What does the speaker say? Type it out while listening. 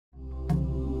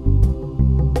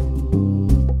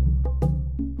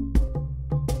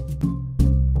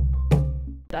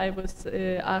I was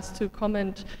asked to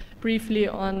comment briefly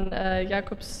on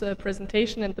Jakob's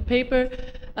presentation and the paper,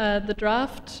 the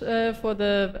draft for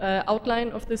the outline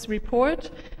of this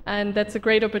report. And that's a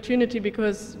great opportunity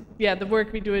because, yeah, the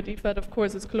work we do at IFAD, of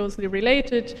course, is closely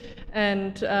related.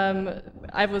 And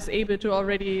I was able to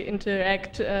already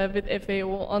interact with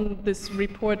FAO on this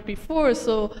report before.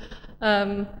 So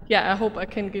yeah, I hope I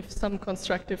can give some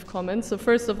constructive comments. So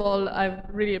first of all, I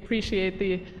really appreciate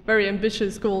the very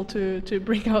ambitious goal to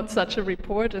bring out such a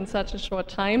report in such a short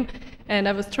time. And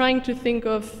I was trying to think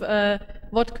of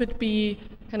what could be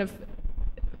kind of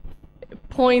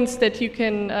points that you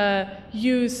can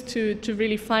use to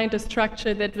really find a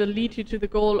structure that will lead you to the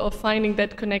goal of finding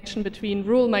that connection between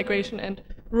rural migration and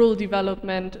rural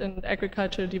development and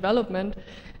agricultural development.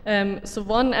 So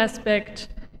one aspect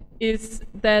is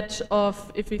that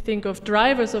of, if we think of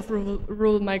drivers of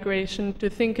rural migration, to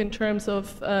think in terms of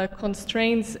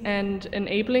constraints and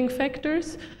enabling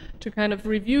factors, to kind of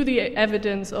review the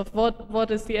evidence of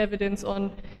what is the evidence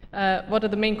on what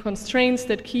are the main constraints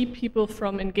that keep people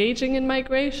from engaging in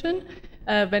migration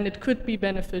when it could be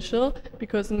beneficial,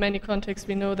 because in many contexts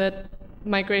we know that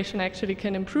migration actually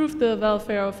can improve the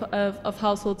welfare of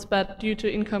households, but due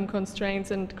to income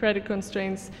constraints and credit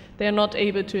constraints, they are not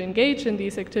able to engage in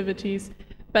these activities.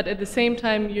 But at the same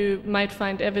time, you might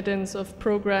find evidence of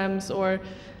programs or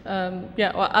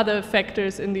or other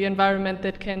factors in the environment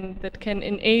that can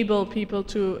enable people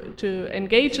to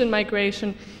engage in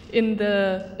migration in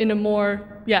a more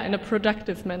in a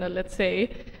productive manner, let's say.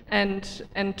 And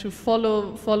to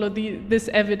follow this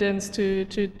evidence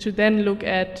to then look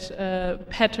at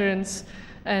patterns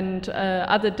and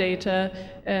other data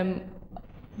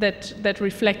that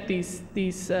reflect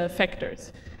these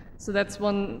factors. So that's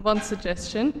one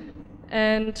suggestion.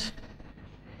 And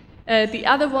the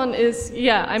other one is,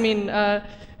 I mean,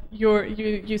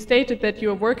 you stated that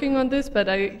you're working on this, but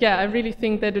I really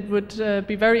think that it would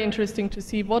be very interesting to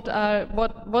see what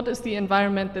is the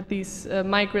environment that these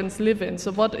migrants live in.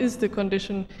 So what is the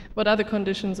condition? What are the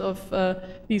conditions of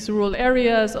these rural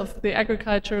areas, of the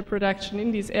agricultural production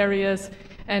in these areas,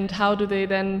 and how do they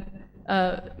then,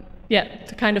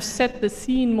 to kind of set the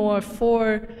scene more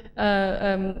for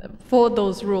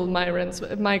those rural migrants?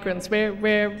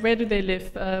 Where do they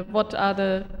live? What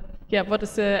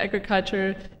does the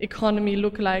agriculture economy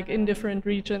look like in different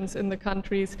regions in the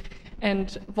countries,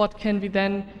 and what can we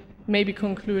then maybe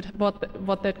conclude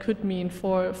what that could mean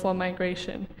for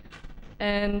migration?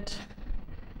 And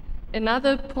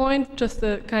another point, just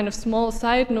a kind of small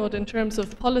side note in terms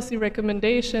of policy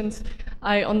recommendations.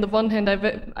 On the one hand,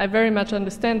 I very much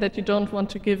understand that you don't want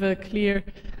to give a clear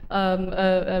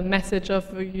a message of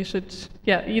you should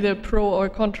either pro or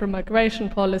contra migration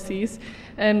policies.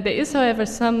 There is, however,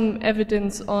 some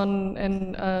evidence on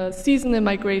seasonal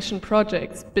migration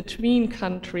projects between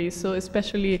countries, so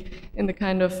especially in the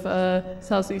kind of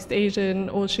Southeast Asian,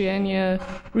 Oceania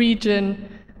region,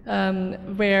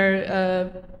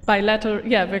 where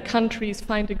where countries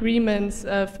find agreements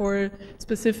for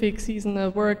specific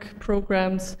seasonal work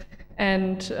programs.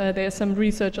 And there's some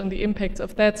research on the impacts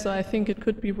of that, so I think it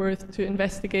could be worth to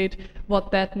investigate what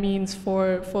that means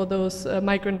for those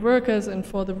migrant workers and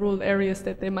for the rural areas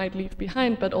that they might leave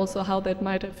behind, but also how that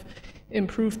might have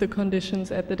improved the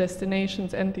conditions at the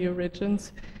destinations and the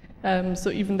origins.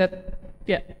 So even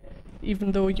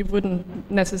though you wouldn't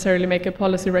necessarily make a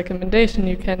policy recommendation,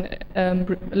 you can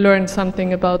learn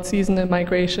something about seasonal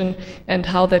migration and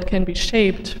how that can be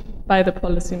shaped by the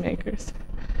policymakers.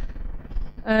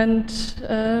 And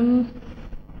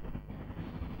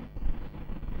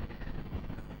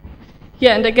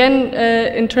and again,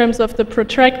 in terms of the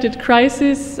protracted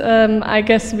crisis, I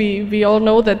guess we all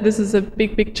know that this is a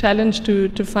big challenge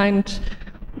to find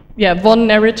one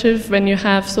narrative when you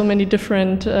have so many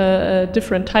different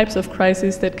types of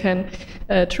crises that can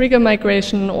trigger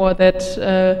migration, or that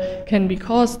can be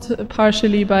caused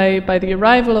partially by the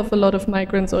arrival of a lot of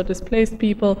migrants or displaced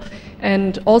people.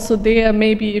 And also there,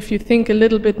 maybe if you think a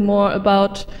little bit more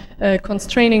about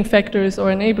constraining factors or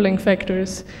enabling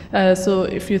factors, so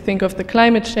if you think of the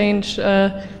climate change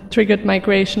triggered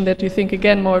migration, that you think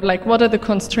again more like what are the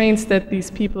constraints that these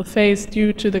people face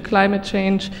due to the climate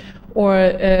change, or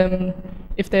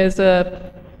if there's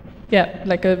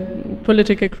like a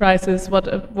political crisis,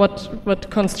 what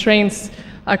constraints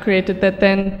are created that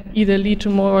then either lead to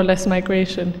more or less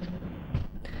migration.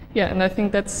 And I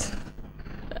think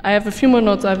I have a few more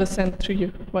notes I will send to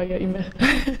you via email.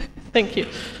 Thank you.